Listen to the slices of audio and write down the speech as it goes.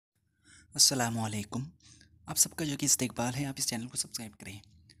अस्सलामुअलैकुम। आप सबका जो कि इस्तेकबाल है, आप इस चैनल को सब्सक्राइब करें।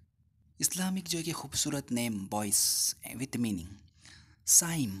 इस्लामिक जो है कि खूबसूरत name boys with meaning.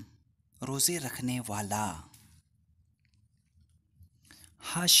 Saim रोज़े रखने वाला।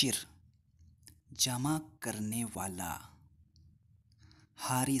 हाशिर जमा करने वाला।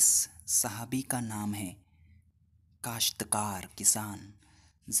 हारिस सहाबी का नाम है। काश्तकार किसान।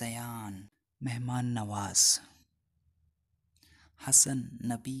 ज़यान मेहमान नवाज। हसन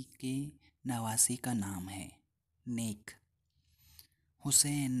नबी के नवासी का नाम है। नेक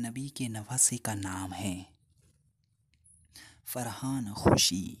हुसैन नबी के नवासी का नाम है। फरहान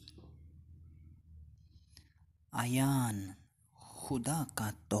खुशी। आयान खुदा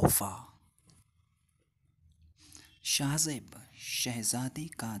का तोहफ़ा। शाज़ेब शहज़ादे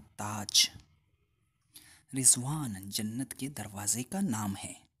का ताज। रिजवान जन्नत के दरवाज़े का नाम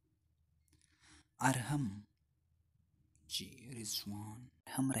है। अरहम जी रिजवान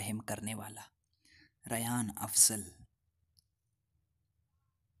हम रहम करने वाला। रयान अफजल।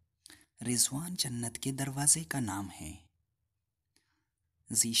 रिजवान जन्नत के दरवाज़े का नाम है।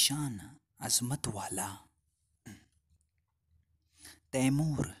 ज़ीशान अज़मत वाला।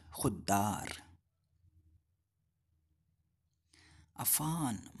 तैमूर खुद्दार।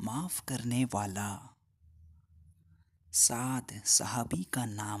 अफ़ान माफ़ करने वाला। साद सहाबी का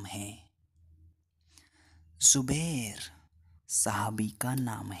नाम है। ज़ुबैर सहाबी का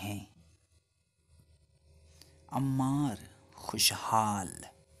नाम है। अम्मार खुशहाल।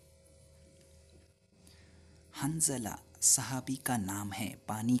 हंज़ला सहाबी का नाम है।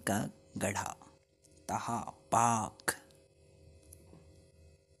 पानी का गड्ढा। तहा पाक।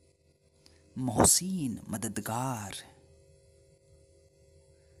 मोहसिन मददगार।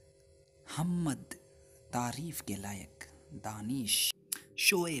 हम्मद तारीफ़ के लायक। दानिश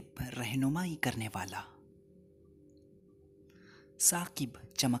शोएब रहनुमाई करने वाला। साकिब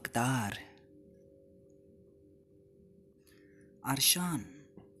चमकदार। अरशान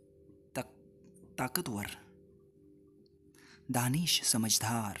ताकतवर। दानिश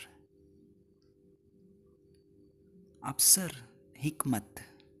समझदार। अफसर हिकमत।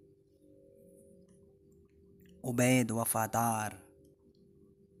 उबैद वफादार।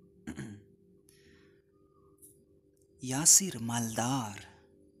 यासिर मालदार।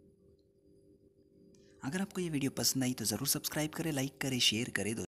 अगर आपको ये वीडियो पसंद आई तो ज़रूर सब्सक्राइब करें, लाइक करें, शेयर करें।